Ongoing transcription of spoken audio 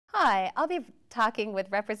Hi, I'll be talking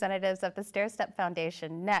with representatives of the Stairstep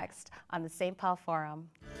Foundation next on the St. Paul Forum.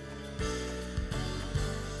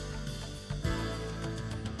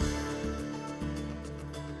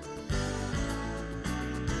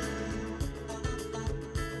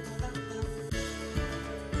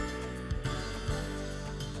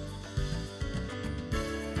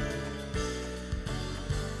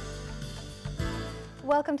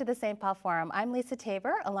 Welcome to the St. Paul Forum. I'm Lisa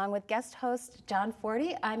Tabor, along with guest host John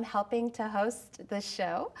Forty. I'm helping to host the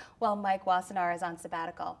show while Mike Wassenaar is on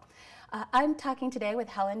sabbatical. I'm talking today with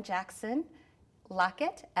Helen Jackson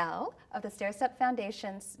Lockett L. of the Stairstep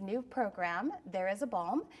Foundation's new program, There Is a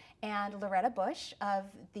Balm, and Loretta Bush of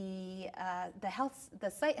the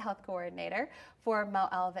site health coordinator for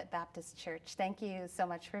Mount Olivet Baptist Church. Thank you so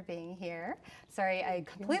much for being here. Sorry, I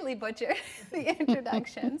completely butchered the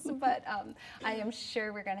introductions, but I am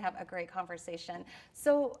sure we're going to have a great conversation.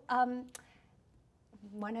 So,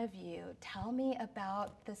 one of you, tell me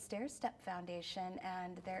about the Stairstep Foundation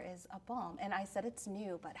and There Is a Balm. And I said it's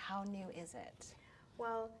new, but how new is it?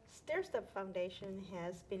 Well, Stairstep Foundation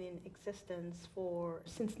has been in existence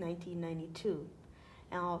since 1992.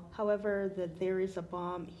 Now, however, the There Is a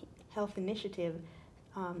Balm health initiative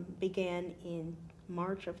began in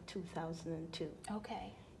March of 2002.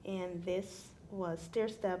 Okay. And this was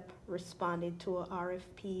Stairstep responded to an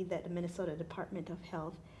RFP that the Minnesota Department of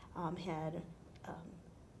Health had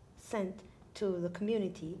sent to the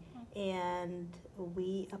community, and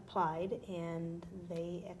we applied and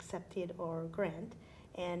they accepted our grant.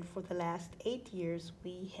 And for the last 8 years,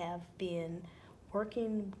 we have been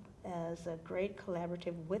working as a great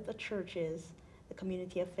collaborative with the churches, the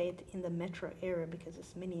community of faith in the metro area, because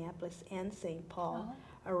it's Minneapolis and St. Paul,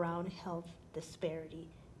 around health disparity,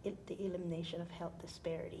 the elimination of health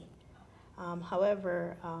disparity.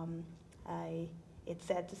 However, it's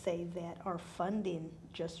sad to say that our funding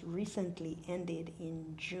just recently ended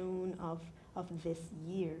in June of this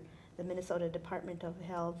year. The Minnesota Department of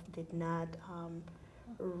Health did not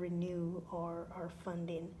renew our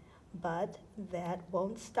funding, but that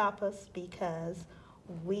won't stop us because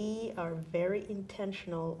we are very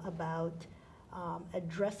intentional about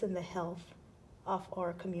addressing the health of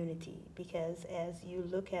our community. Because as you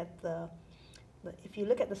look at if you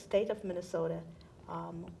look at the state of Minnesota,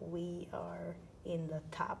 we are in the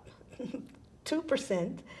top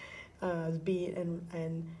 2%,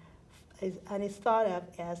 and it's thought of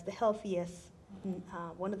as the healthiest,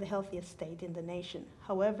 one of the healthiest states in the nation.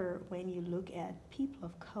 However, when you look at people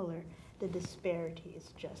of color, the disparity is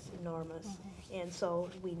just enormous. And so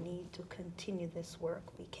we need to continue this work.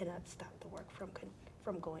 We cannot stop the work from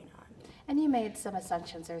going on. And you made some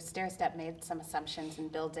assumptions, or Stairstep made some assumptions in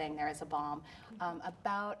building There Is a Balm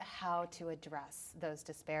about how to address those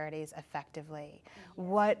disparities effectively.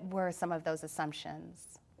 What were some of those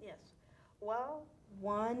assumptions? Yes. Well,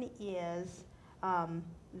 one is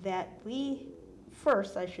that we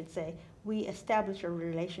establish a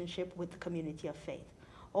relationship with the community of faith.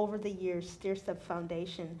 Over the years, Stairstep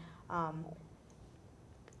Foundation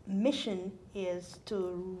mission is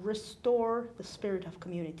to restore the spirit of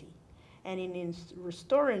community. And in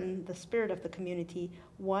restoring the spirit of the community,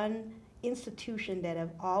 one institution that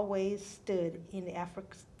have always stood in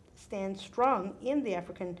stands strong in the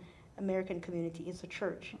African American community is the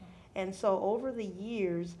church. And so over the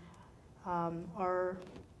years, our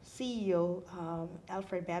CEO,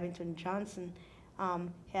 Alfred Babington Johnson,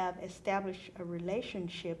 have established a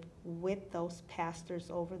relationship with those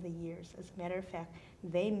pastors over the years. As a matter of fact,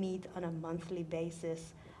 they meet on a monthly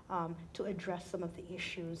basis to address some of the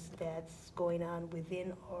issues that's going on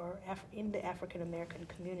within or in the African American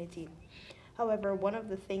community. However, one of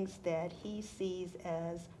the things that he sees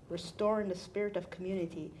as restoring the spirit of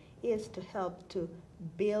community is to help to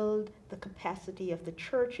build the capacity of the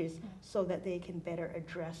churches so that they can better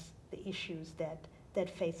address the issues that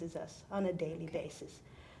faces us on a daily basis.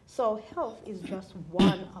 So health is just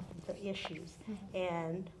one of the issues,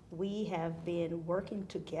 and we have been working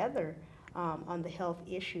together on the health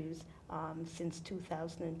issues since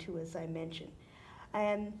 2002, as I mentioned.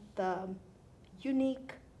 And I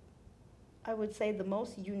would say the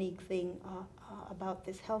most unique thing about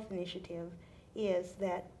this health initiative is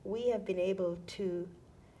that we have been able to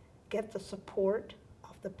get the support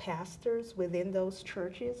of the pastors within those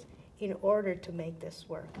churches in order to make this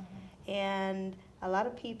work. And a lot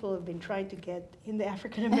of people have been trying to get in the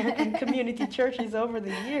African American community churches over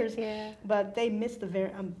the years, but they missed a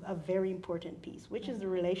very important piece, which is the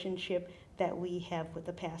relationship that we have with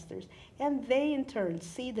the pastors. And they in turn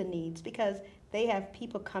see the needs because they have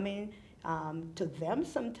people coming to them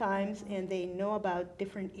sometimes, and they know about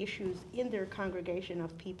different issues in their congregation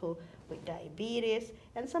of people with diabetes,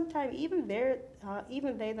 and sometimes even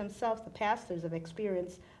they themselves, the pastors, have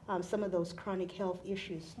experienced some of those chronic health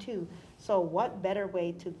issues too. So what better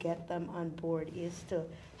way to get them on board is to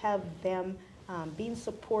have them being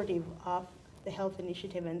supportive of the health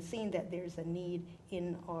initiative and seeing that there's a need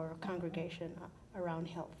in our congregation around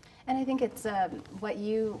health. And I think it's what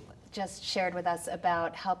you just shared with us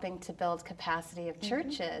about helping to build capacity of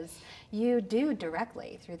churches, you do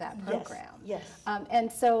directly through that program. Yes. And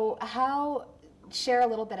so share a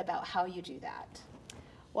little bit about how you do that.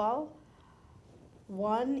 Well,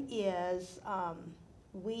 one is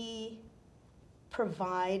we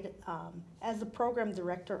provide, as the program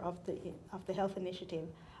director of the health initiative,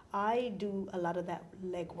 I do a lot of that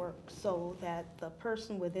legwork so that the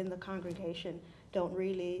person within the congregation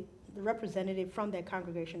the representative from that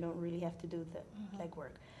congregation don't really have to do the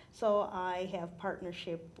legwork. So I have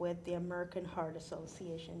partnership with the American Heart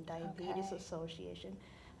Association, Diabetes Association,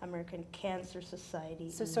 American Cancer Society.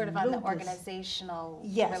 So sort of on the organizational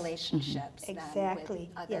relationships exactly.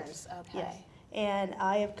 Then with others. Yes. Yes. And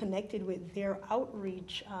I have connected with their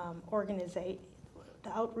outreach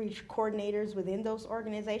the outreach coordinators within those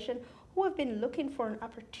organizations who have been looking for an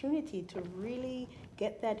opportunity to really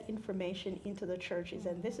get that information into the churches,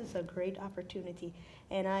 and this is a great opportunity.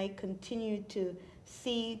 And I continue to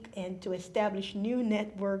seek and to establish new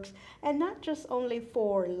networks, and not just only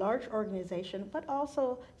for large organizations, but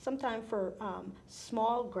also sometimes for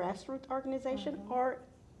small grassroots organizations, or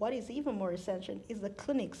what is even more essential is the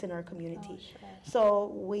clinics in our community. So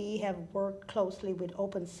we have worked closely with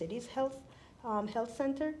Open Cities Health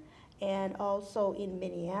Center, and also in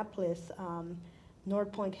Minneapolis,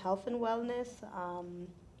 North Point Health and Wellness,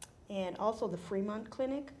 and also the Fremont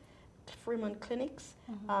Clinics.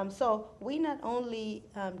 So we not only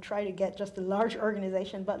try to get just a large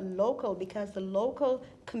organization, but local, because the local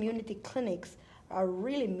community clinics are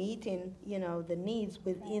really meeting, the needs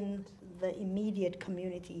within the immediate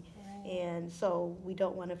community. And so we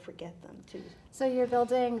don't want to forget them too. So you're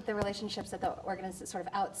building the relationships at the organizations sort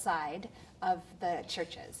of outside of the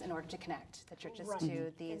churches in order to connect the churches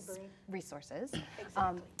to these resources.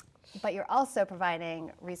 Exactly. But you're also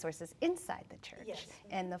providing resources inside the church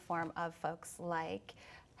in the form of folks like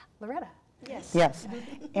Loretta. Yes. Yes.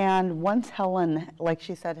 And once Helen, like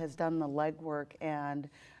she said, has done the legwork and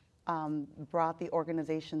brought the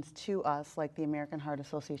organizations to us, like the American Heart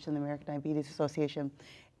Association, the American Diabetes Association,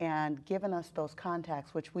 and given us those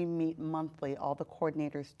contacts, which we meet monthly, all the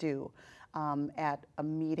coordinators do, at a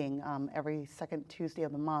meeting every second Tuesday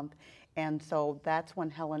of the month. And so that's when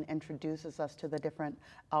Helen introduces us to the different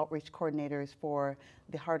outreach coordinators for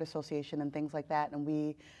the Heart Association and things like that. And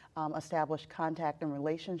we establish contact and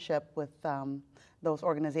relationship with those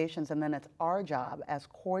organizations. And then it's our job as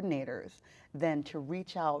coordinators then to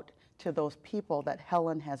reach out to those people that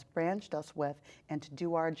Helen has branched us with and to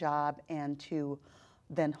do our job and to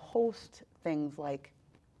then host things like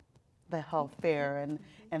the health fair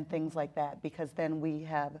and things like that, because then we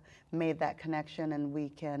have made that connection and we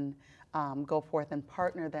can go forth and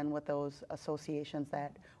partner then with those associations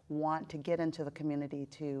that want to get into the community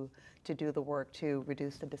to do the work to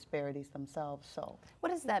reduce the disparities themselves. So, what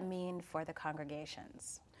does that mean for the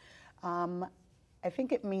congregations? I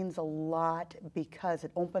think it means a lot because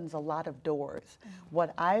it opens a lot of doors.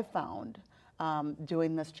 What I've found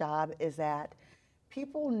doing this job is that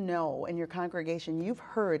people know in your congregation, you've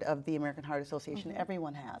heard of the American Heart Association,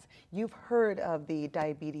 everyone has. You've heard of the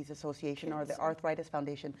Diabetes Association or the Arthritis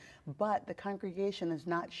Foundation, but the congregation is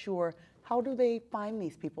not sure, how do they find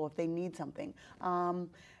these people if they need something?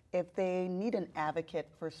 If they need an advocate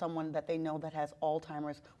for someone that they know that has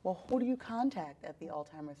Alzheimer's, well, who do you contact at the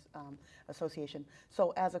Alzheimer's Association?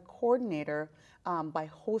 So as a coordinator, by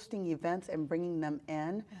hosting events and bringing them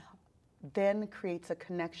in, then creates a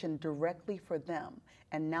connection directly for them.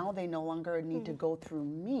 And now they no longer need to go through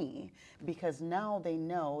me, because now they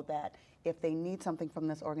know that if they need something from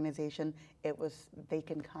this organization, they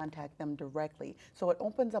can contact them directly. So it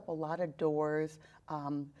opens up a lot of doors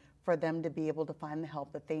for them to be able to find the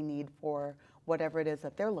help that they need for whatever it is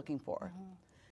that they're looking for.